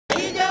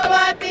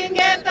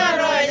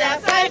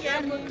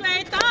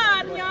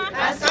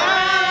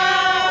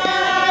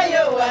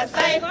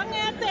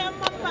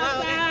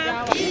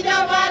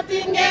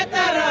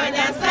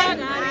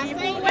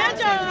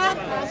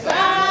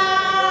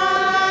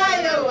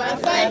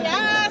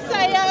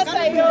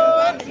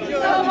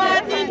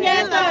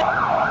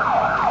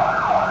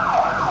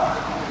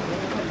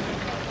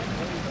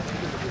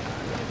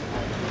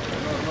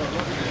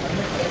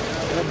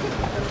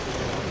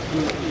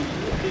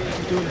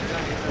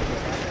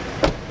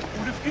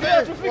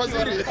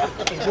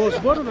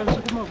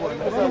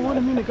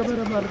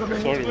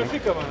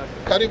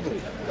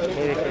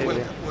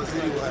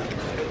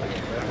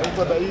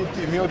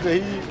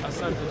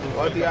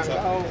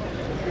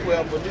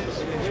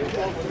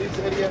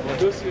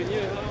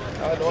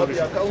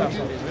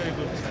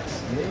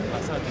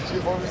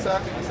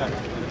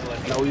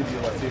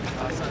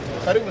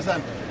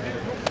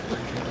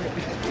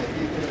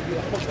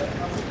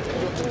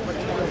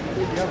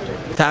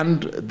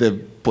Understand the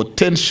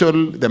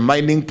potential, the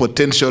mining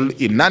potential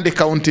in Nandi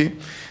County,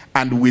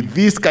 and with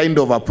this kind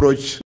of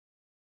approach,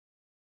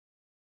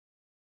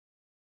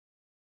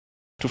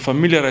 to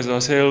familiarize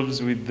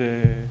ourselves with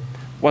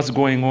what's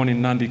going on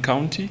in Nandi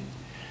County.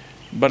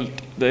 But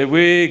the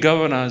way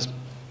governors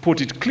put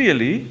it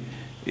clearly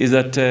is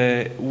that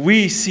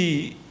we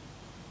see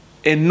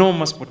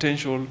enormous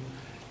potential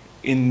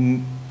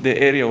in the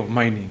area of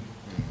mining.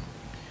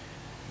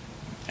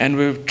 And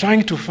we're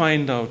trying to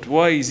find out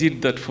why is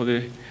it that for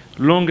the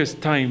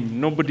longest time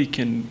nobody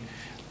can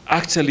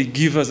actually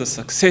give us a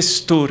success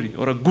story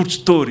or a good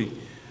story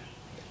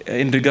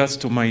in regards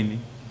to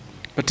mining,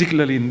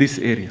 particularly in this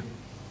area.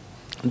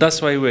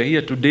 That's why we're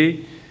here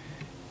today,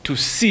 to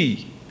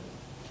see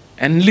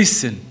and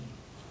listen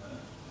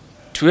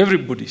to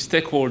everybody,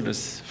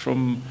 stakeholders,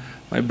 from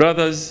my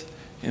brothers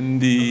in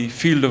the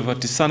field of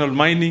artisanal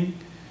mining,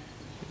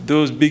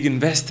 those big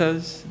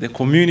investors, the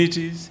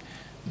communities,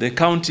 the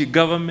county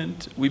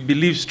government. We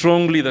believe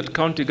strongly that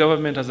county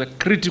government has a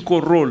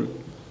critical role.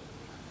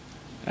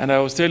 And I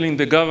was telling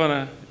the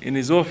governor in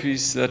his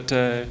office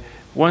that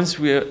once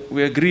we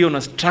agree on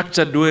a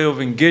structured way of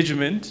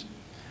engagement,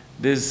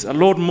 there's a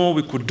lot more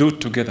we could do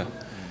together.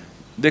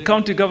 The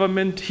county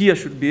government here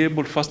should be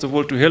able, first of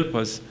all, to help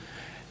us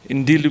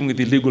in dealing with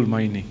illegal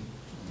mining.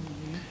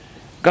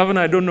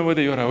 Governor, I don't know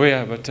whether you're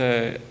aware, but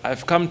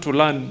I've come to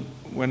learn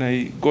when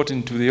I got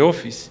into the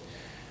office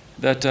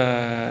that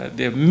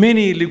there are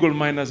many illegal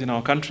miners in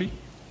our country.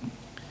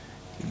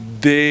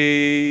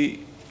 They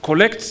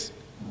collect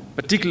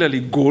particularly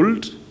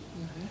gold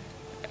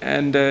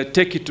and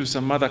take it to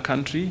some other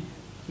country,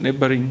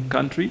 neighboring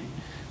country,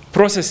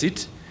 process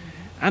it,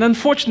 and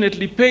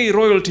unfortunately pay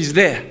royalties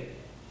there.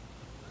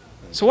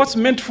 So what's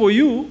meant for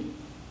you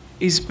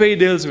is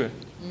paid elsewhere,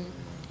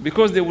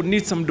 because they would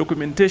need some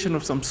documentation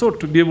of some sort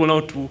to be able now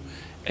to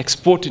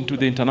export into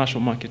the international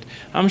market.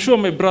 I'm sure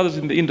my brothers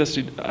in the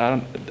industry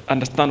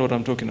understand what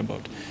I'm talking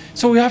about.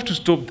 So we have to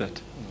stop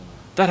that.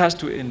 That has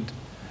to end.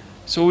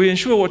 So we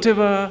ensure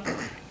whatever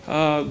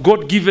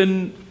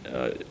God-given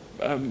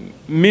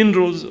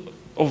minerals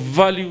of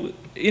value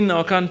in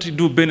our country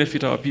do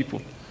benefit our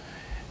people.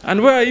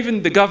 And where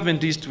even the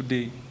government is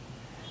today,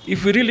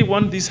 if we really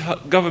want this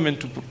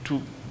government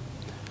to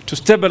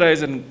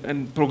stabilize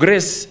and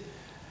progress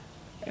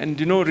and,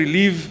 you know,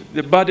 relieve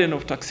the burden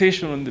of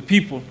taxation on the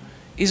people,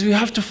 is we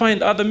have to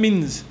find other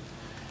means.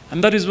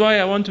 And that is why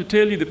I want to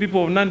tell you, the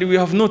people of Nandi, we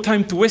have no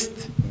time to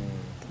waste.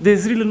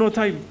 There's really no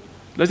time.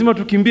 Lazima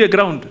tukimbie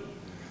ground.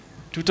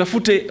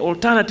 Tutafute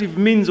alternative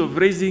means of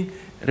raising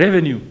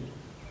revenue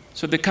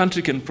so the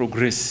country can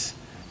progress.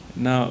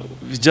 Now,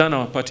 vijana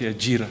wapate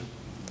ajira.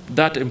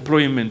 That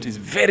employment is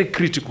very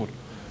critical.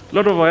 A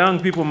lot of our young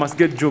people must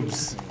get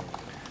jobs.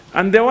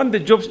 And they want the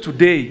jobs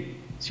today.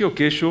 See,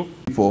 okay, sure.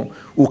 People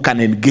who can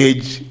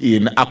engage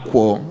in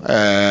aquaculture,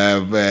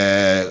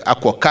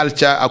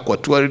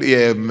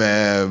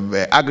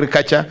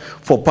 agriculture,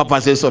 for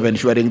purposes of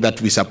ensuring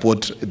that we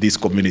support these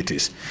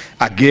communities.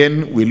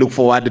 Again, we look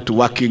forward to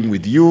working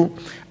with you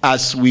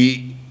as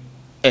we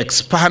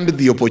expand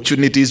the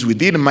opportunities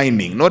within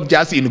mining, not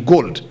just in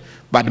gold,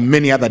 but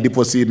many other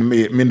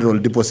mineral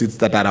deposits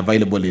that are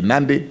available in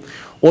Nandi.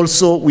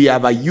 Also, we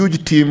have a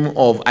huge team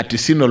of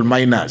artisanal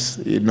miners,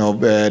 you know,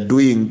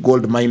 doing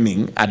gold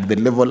mining at the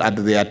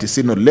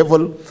artisanal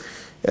level.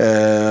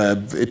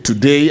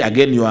 Today,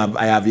 again,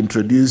 I have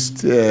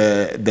introduced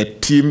the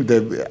team,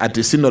 the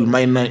artisanal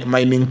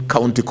mining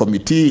county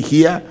committee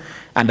here,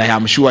 and I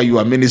am sure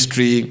your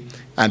ministry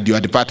and your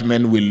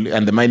department will,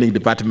 and the mining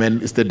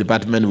department, state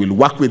department, will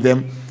work with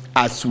them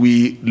as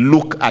we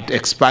look at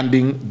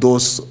expanding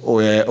those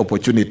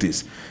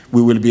opportunities.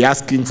 We will be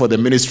asking for the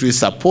ministry's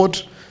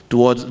support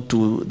to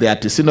the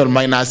artisanal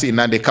miners in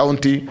Nandi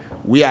County.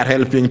 We are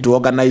helping to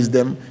organize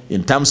them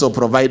in terms of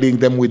providing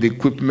them with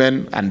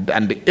equipment and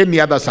any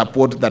other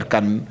support that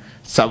can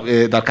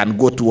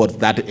go towards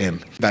that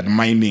end, that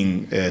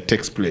mining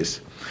takes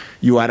place.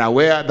 You are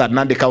aware that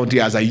Nandi County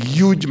has a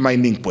huge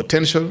mining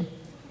potential,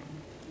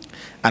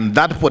 and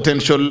that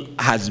potential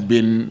has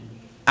been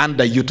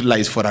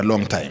underutilized for a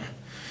long time.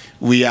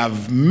 We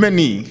have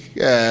many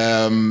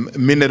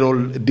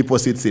mineral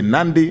deposits in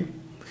Nandi,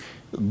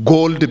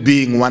 gold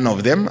being one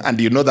of them, and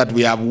you know that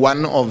we have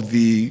one of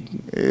the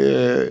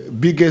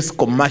biggest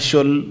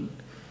commercial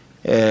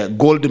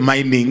gold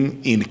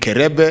mining in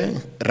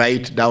Kerebe,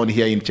 right down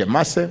here in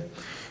Chemase.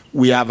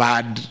 We have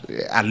had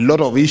a lot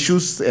of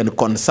issues and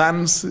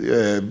concerns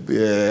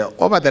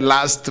over the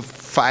last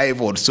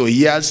 5 or so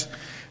years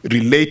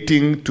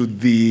relating to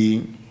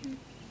the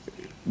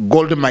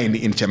gold mine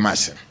in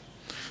Chemase.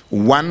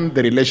 One,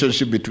 the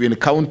relationship between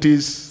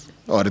counties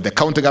or the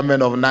county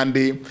government of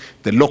Nandi,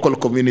 the local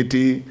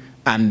community,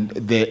 and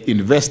the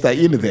investor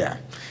in there.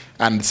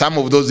 And some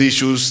of those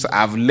issues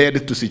have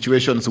led to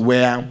situations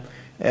where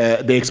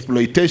the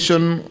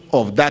exploitation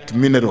of that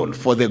mineral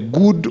for the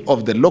good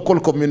of the local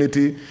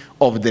community,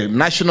 of the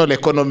national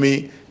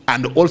economy,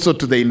 and also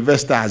to the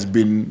investor has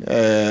been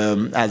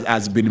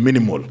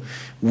minimal.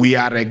 We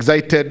are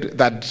excited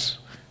that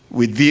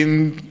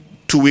within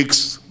 2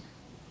 weeks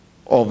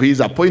of his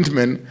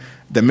appointment,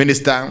 the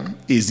minister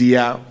is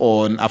here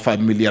on a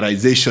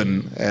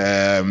familiarization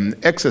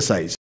exercise.